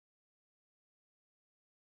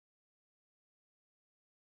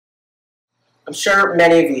I'm sure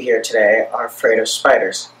many of you here today are afraid of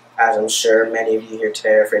spiders, as I'm sure many of you here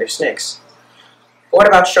today are afraid of snakes. But what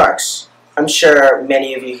about sharks? I'm sure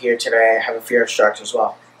many of you here today have a fear of sharks as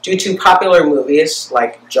well. Due to popular movies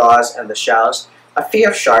like Jaws and The Shells, a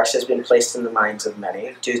fear of sharks has been placed in the minds of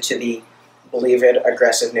many due to the believed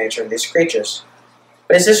aggressive nature of these creatures.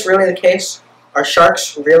 But is this really the case? Are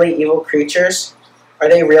sharks really evil creatures? Are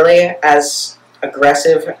they really as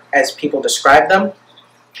aggressive as people describe them?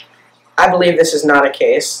 I believe this is not a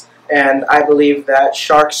case, and I believe that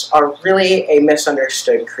sharks are really a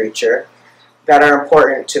misunderstood creature that are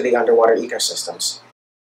important to the underwater ecosystems.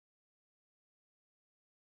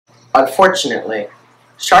 Unfortunately,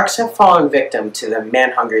 sharks have fallen victim to the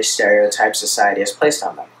man-hungry stereotype society has placed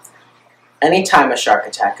on them. Anytime a shark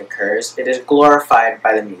attack occurs, it is glorified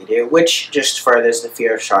by the media, which just furthers the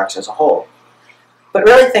fear of sharks as a whole. But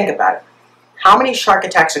really think about it. How many shark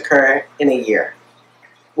attacks occur in a year?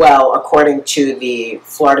 Well, according to the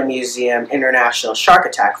Florida Museum International Shark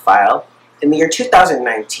Attack File, in the year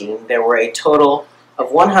 2019, there were a total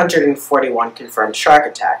of 141 confirmed shark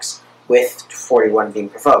attacks, with 41 being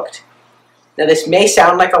provoked. Now, this may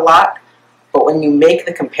sound like a lot, but when you make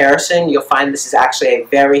the comparison, you'll find this is actually a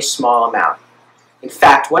very small amount. In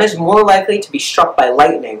fact, one is more likely to be struck by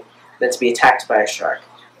lightning than to be attacked by a shark.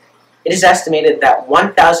 It is estimated that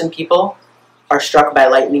 1,000 people are struck by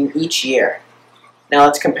lightning each year. Now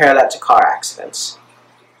let's compare that to car accidents.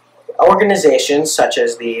 Organizations such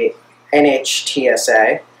as the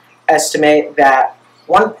NHTSA estimate that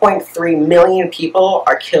 1.3 million people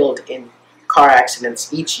are killed in car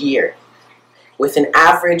accidents each year, with an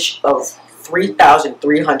average of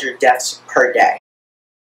 3,300 deaths per day.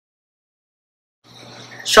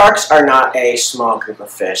 Sharks are not a small group of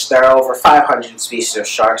fish. There are over 500 species of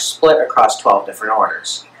sharks split across 12 different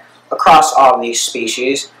orders. Across all of these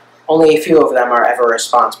species, only a few of them are ever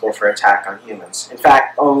responsible for attack on humans. In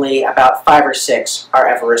fact, only about 5 or 6 are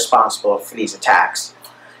ever responsible for these attacks.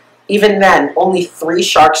 Even then, only 3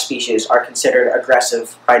 shark species are considered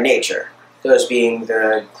aggressive by nature, those being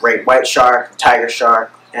the great white shark, the tiger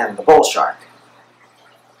shark, and the bull shark.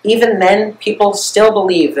 Even then, people still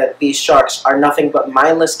believe that these sharks are nothing but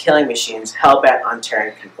mindless killing machines hell-bent on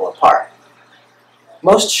tearing people apart.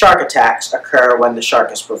 Most shark attacks occur when the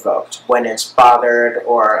shark is provoked, when it's bothered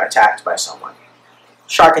or attacked by someone.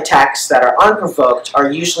 Shark attacks that are unprovoked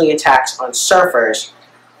are usually attacks on surfers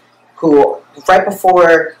who, right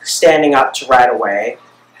before standing up to ride away,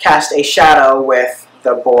 cast a shadow with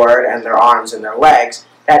the board and their arms and their legs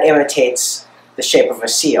that imitates the shape of a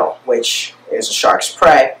seal, which is a shark's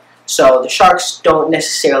prey. So the sharks don't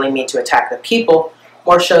necessarily mean to attack the people,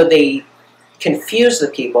 more so they confuse the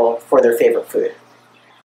people for their favorite food.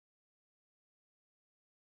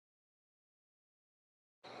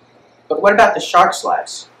 But what about the sharks'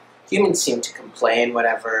 lives? Humans seem to complain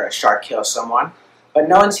whenever a shark kills someone, but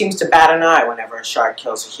no one seems to bat an eye whenever a shark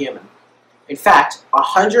kills a human. In fact,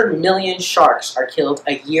 100 million sharks are killed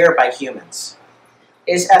a year by humans.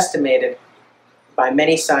 It is estimated by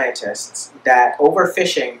many scientists that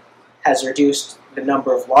overfishing has reduced the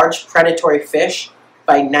number of large predatory fish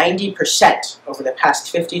by 90% over the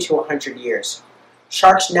past 50 to 100 years.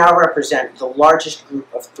 Sharks now represent the largest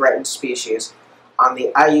group of threatened species on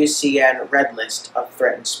the IUCN Red List of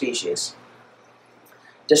threatened species.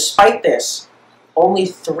 Despite this, only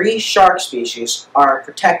 3 shark species are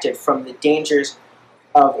protected from the dangers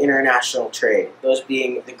of international trade, those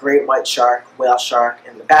being the great white shark, whale shark,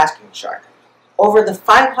 and the basking shark. Over the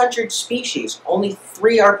 500 species, only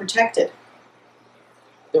 3 are protected.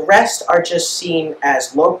 The rest are just seen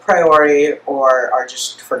as low priority or are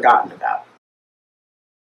just forgotten about.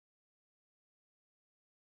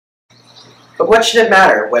 But what should it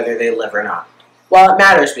matter whether they live or not? Well, it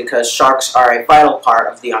matters because sharks are a vital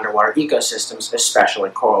part of the underwater ecosystems,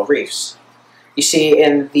 especially coral reefs. You see,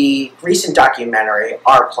 in the recent documentary,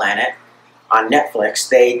 Our Planet, on Netflix,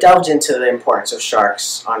 they delved into the importance of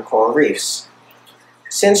sharks on coral reefs.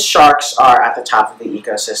 Since sharks are at the top of the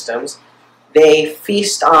ecosystems, they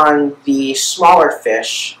feast on the smaller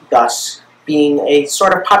fish, thus being a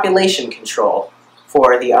sort of population control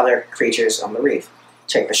for the other creatures on the reef.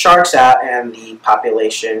 Take the sharks out and the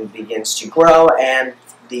population begins to grow and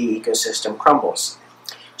the ecosystem crumbles.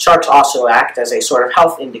 Sharks also act as a sort of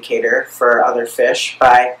health indicator for other fish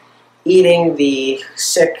by eating the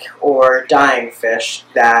sick or dying fish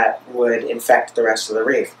that would infect the rest of the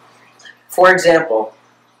reef. For example,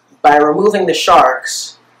 by removing the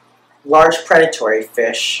sharks, large predatory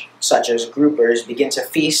fish, such as groupers, begin to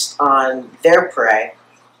feast on their prey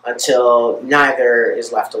until neither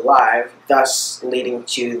is left alive, thus leading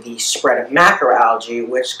to the spread of macroalgae,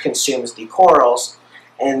 which consumes the corals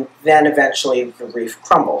and then eventually the reef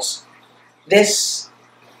crumbles. This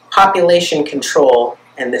population control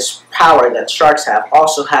and this power that sharks have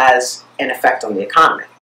also has an effect on the economy.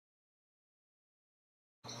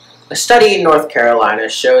 A study in North Carolina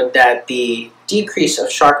showed that the decrease of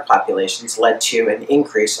shark populations led to an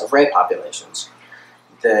increase of ray populations.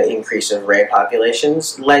 The increase of ray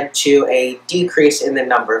populations led to a decrease in the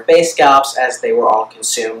number of bay scallops as they were all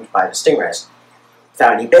consumed by the stingrays.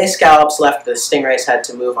 Without any bay scallops left, the stingrays had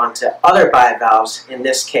to move on to other bivalves. In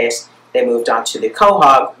this case, they moved on to the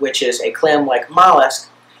quahog, which is a clam-like mollusk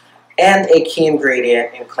and a key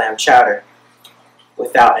ingredient in clam chowder.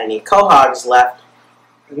 Without any quahogs left,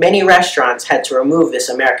 many restaurants had to remove this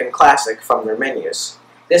American classic from their menus.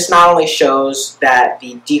 This not only shows that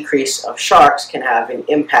the decrease of sharks can have an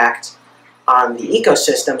impact on the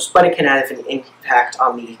ecosystems, but it can have an impact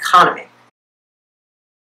on the economy.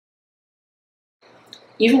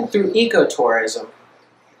 Even through ecotourism,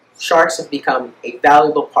 sharks have become a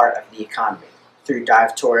valuable part of the economy. Through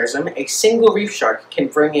dive tourism, a single reef shark can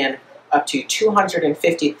bring in up to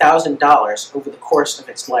 $250,000 over the course of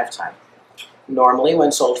its lifetime. Normally,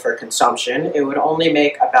 when sold for consumption, it would only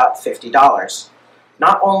make about $50.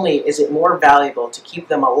 Not only is it more valuable to keep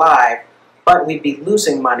them alive, but we'd be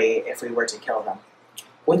losing money if we were to kill them.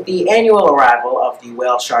 With the annual arrival of the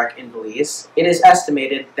whale shark in Belize, it is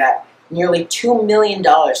estimated that nearly $2 million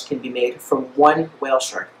can be made from one whale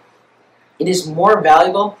shark. It is more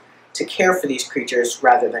valuable to care for these creatures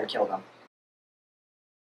rather than kill them.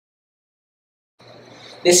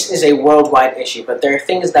 This is a worldwide issue, but there are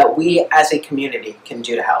things that we as a community can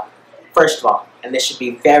do to help. First of all, and this should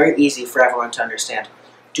be very easy for everyone to understand,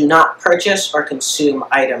 do not purchase or consume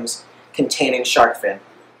items containing shark fin.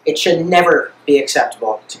 It should never be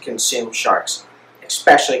acceptable to consume sharks,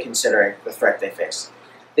 especially considering the threat they face.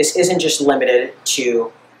 This isn't just limited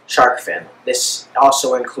to shark fin. This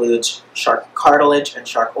also includes shark cartilage and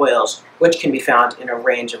shark oils, which can be found in a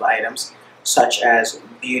range of items, such as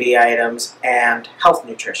beauty items and health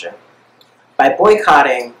nutrition. By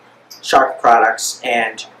boycotting shark products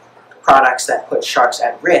and products that put sharks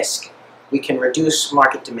at risk, we can reduce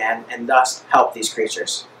market demand and thus help these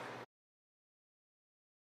creatures.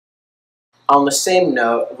 On the same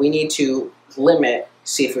note, we need to limit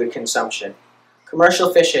seafood consumption.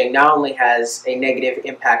 Commercial fishing not only has a negative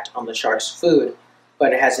impact on the shark's food,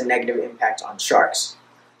 but it has a negative impact on sharks.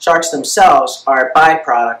 Sharks themselves are a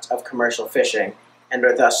byproduct of commercial fishing and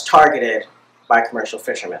are thus targeted by commercial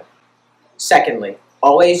fishermen. Secondly,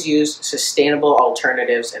 always use sustainable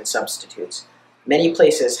alternatives and substitutes. Many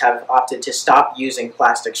places have opted to stop using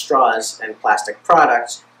plastic straws and plastic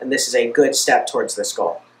products, and this is a good step towards this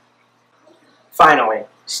goal. Finally,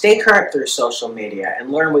 stay current through social media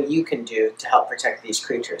and learn what you can do to help protect these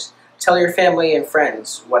creatures. Tell your family and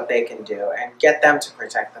friends what they can do and get them to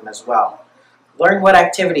protect them as well. Learn what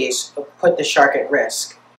activities put the shark at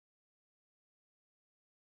risk.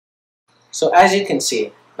 So as you can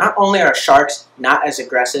see, not only are sharks not as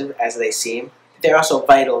aggressive as they seem, they're also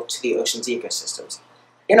vital to the ocean's ecosystems.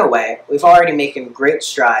 In a way, we've already making great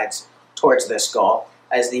strides towards this goal,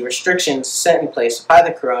 as the restrictions set in place by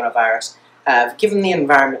the coronavirus have given the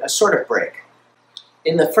environment a sort of break.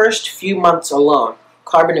 In the first few months alone,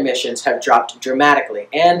 carbon emissions have dropped dramatically,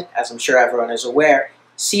 and, as I'm sure everyone is aware,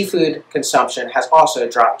 seafood consumption has also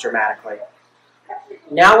dropped dramatically.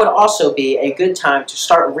 Now would also be a good time to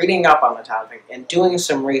start reading up on the topic and doing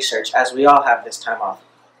some research, as we all have this time off.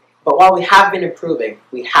 But while we have been improving,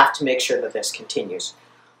 we have to make sure that this continues.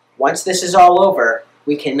 Once this is all over,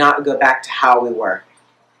 we cannot go back to how we were.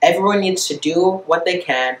 Everyone needs to do what they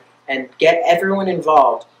can and get everyone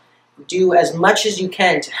involved. Do as much as you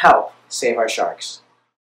can to help save our sharks.